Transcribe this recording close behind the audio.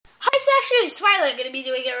news! Finally, I'm going to be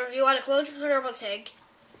doing a review on a clone turbo tank.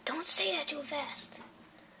 Don't say that too fast.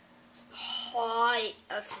 Hi.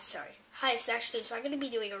 Sorry. Hi, it's Nash News. I'm going to be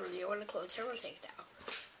doing a review on a clone turbo tank now.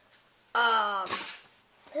 A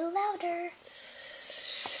little louder.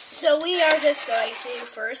 So we are just going to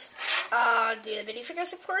first do the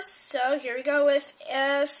minifigures, of course. So here we go with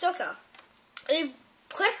Soka. I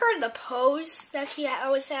put her in the pose that she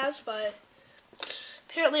always has, but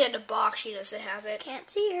apparently in the box she doesn't have it. Can't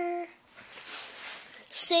see her.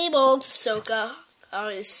 Same old Soka.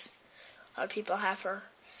 Always, a lot of people have her.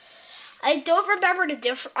 I don't remember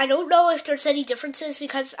I don't know if there's any differences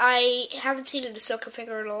because I haven't seen an Ahsoka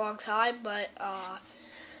figure in a long time, but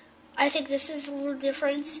I think this is a little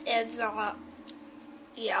different, and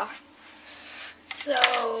yeah. So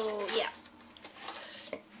yeah,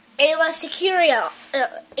 Ayla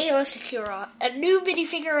Secura, a new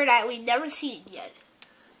minifigure that we've never seen yet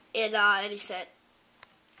in any set.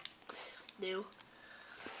 New.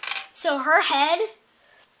 So her head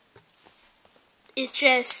is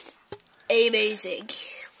just amazing.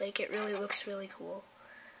 Like, it really looks really cool.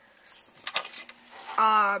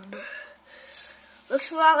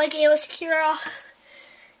 Looks a lot like Ayla Secura.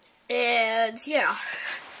 And yeah.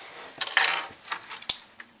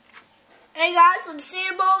 I got some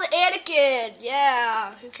sample Anakin.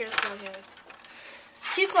 Yeah. Who cares about him?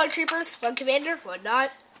 2 clone troopers, 1 commander, 1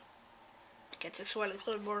 not. Get this one,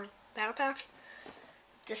 include more battle pack.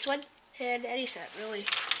 This one, and any set, really.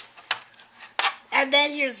 And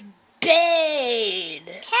then here's Bane!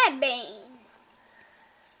 Cad Bane.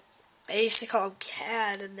 I used to call him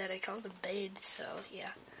Cad, and then I called him Bane, so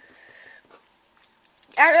yeah.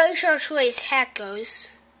 Not really sure which way his hat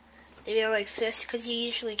goes. Maybe like this, because you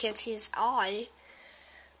usually can't see his eye.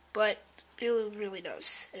 But who really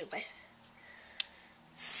knows? Anyway.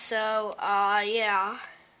 So, yeah.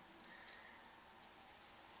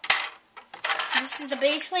 This is the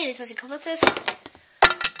base plate. It doesn't come with this.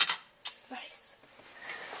 Nice.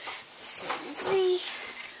 See.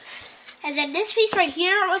 And then this piece right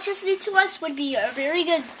here, which is new to us, would be a very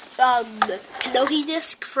good Kenobi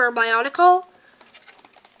disc for Bionicle.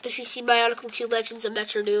 If you see Bionicle 2 Legends of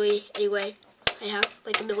Metro Nui, anyway, I have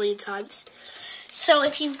like a million times. So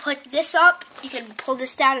if you put this up, you can pull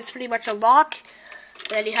this down. It's pretty much a lock. And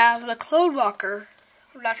then you have a Clone Walker.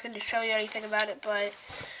 I'm not going to show you anything about it, but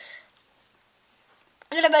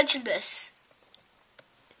I'm going to mention this.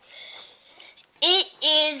 It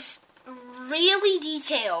is really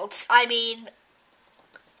detailed. I mean,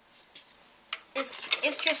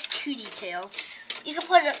 it's just too detailed. You can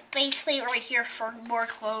put a base plate right here for more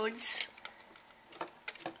clones.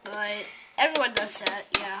 But everyone does that,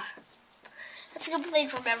 yeah. That's a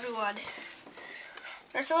complaint from everyone.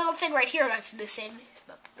 There's a little thing right here that's missing.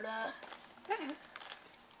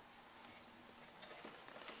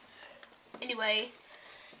 Anyway,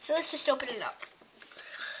 so let's just open it up.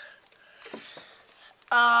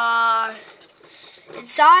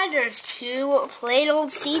 Inside there's 2 plain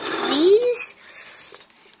old seats. These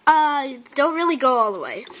don't really go all the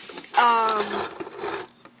way.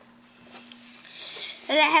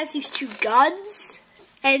 And it has these 2 guns,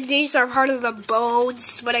 and these are part of the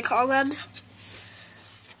bones, what I call them.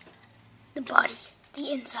 The body,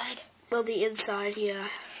 the inside. Well, the inside, yeah.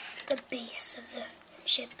 The base of the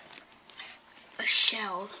ship. A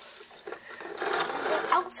shell. The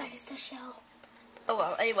outside is the shell. Oh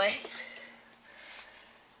well, anyway.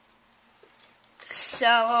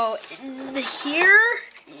 So, here,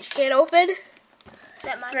 you just can't open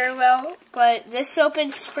That much. very well, but this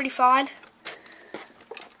opens pretty fine.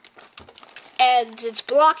 And it's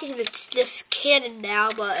blocking this cannon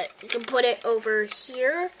now, but you can put it over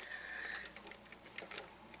here.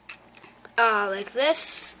 Like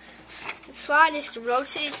this. It's fine, it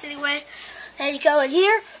rotates anyway. Then you go in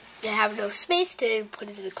here, you have no space to put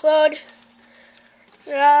it in a clone.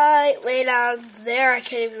 Right, way down there, I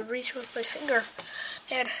can't even reach with my finger.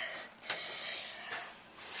 Man.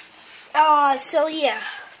 So yeah.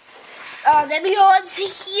 Then we go on to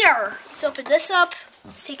here. Let's open this up.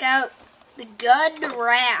 Let's take out the gun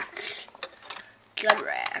rack. Gun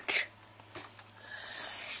rack.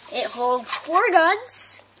 It holds 4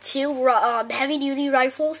 guns, 2 heavy-duty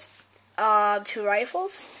rifles, 2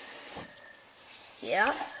 rifles.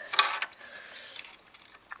 Yeah.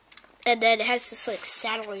 And then it has this, like,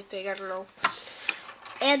 satellite thing, I don't know.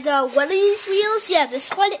 And, one of these wheels, yeah, this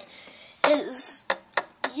one is,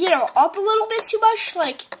 you know, up a little bit too much.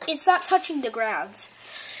 Like, it's not touching the ground.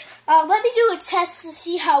 Let me do a test to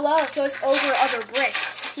see how well it goes over other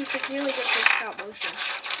bricks. To see if it's really good for stop motion.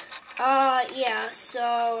 Yeah, so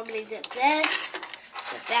I'm gonna get this.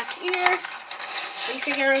 Get back here. 3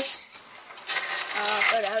 fingers.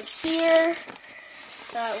 Go down here,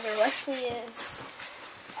 where Wesley is.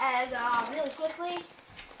 And really quickly,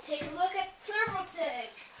 take a look at thermal tank.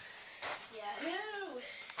 Yahoo!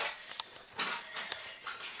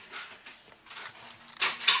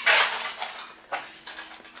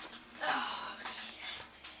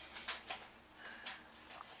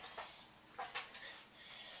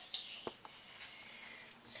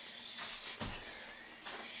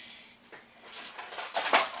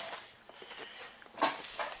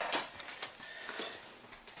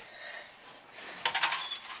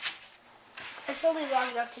 It's only long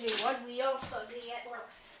enough to do one wheel, so I'm going to get more.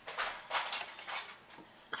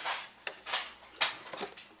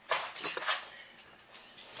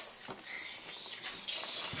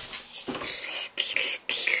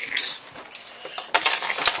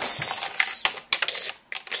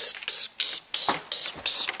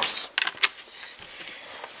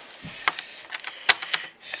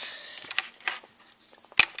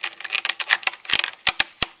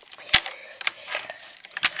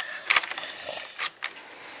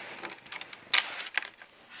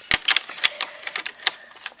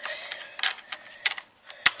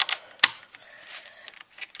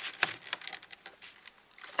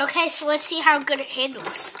 Okay, so let's see how good it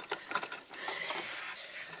handles.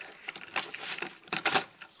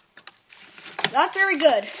 Not very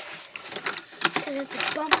good. Because it's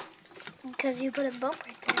a bump. Because you put a bump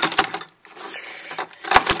right there.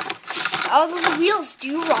 All of the wheels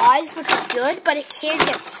do rise, which is good, but it can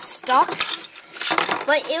get stuck.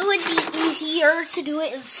 But it would be easier to do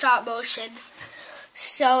it in stop motion.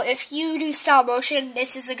 So if you do stop motion,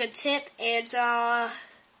 this is a good tip. And,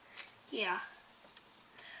 yeah.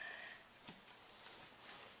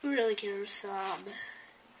 Really give some.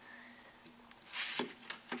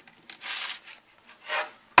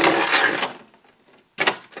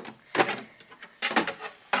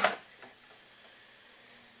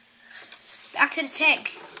 Back to the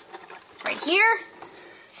tank. Right here,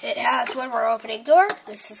 it has one more opening door.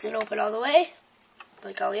 This isn't open all the way,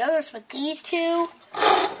 like all the others, but these two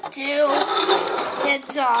do. And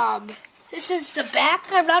this is the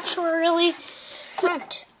back. I'm not sure really.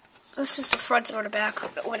 Front. This is the front or the back,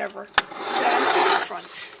 whatever. Yeah, this is the front.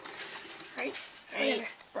 Right.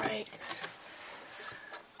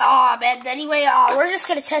 And anyway, we're just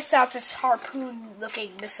going to test out this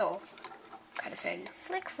harpoon-looking missile kind of thing.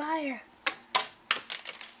 Flick fire.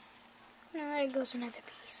 Now there goes another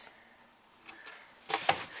piece.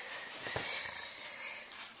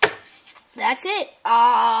 That's it.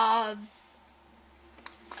 Oh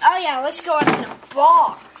yeah, let's go on to the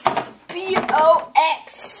box. The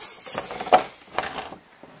BOX.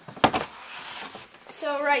 So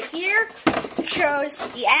right here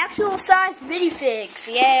shows the actual size minifigs.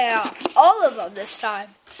 Yeah, all of them this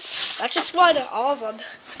time. Not just one, all of them.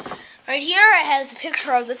 Right here it has a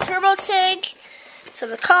picture of the turbo tank, some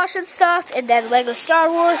of the caution stuff, and then Lego Star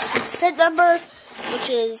Wars, the set number, which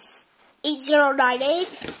is 8098.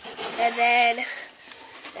 And then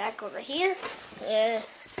back over here.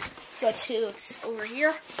 Go to over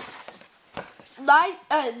here. 9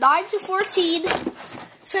 to 14.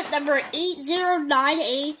 Set number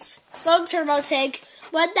 8098. Clone turbo tank.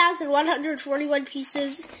 1,141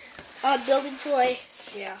 pieces. Building toy.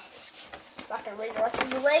 Yeah. Not gonna read the rest of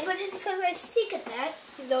the languages because I stink at that.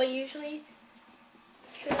 Even though I usually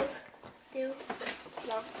should have.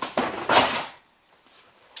 No.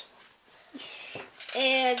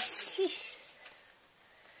 And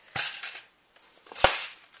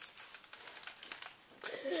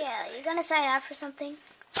Yeah, you gonna sign out for something?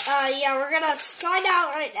 Yeah, we're gonna sign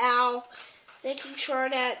out right now, making sure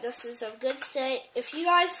that this is a good set. If you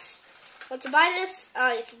guys want to buy this,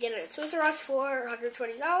 you can get it at Toys R Us for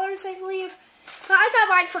 $120, I believe. But I got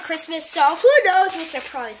mine for Christmas, so who knows what the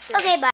price is. Okay, bye.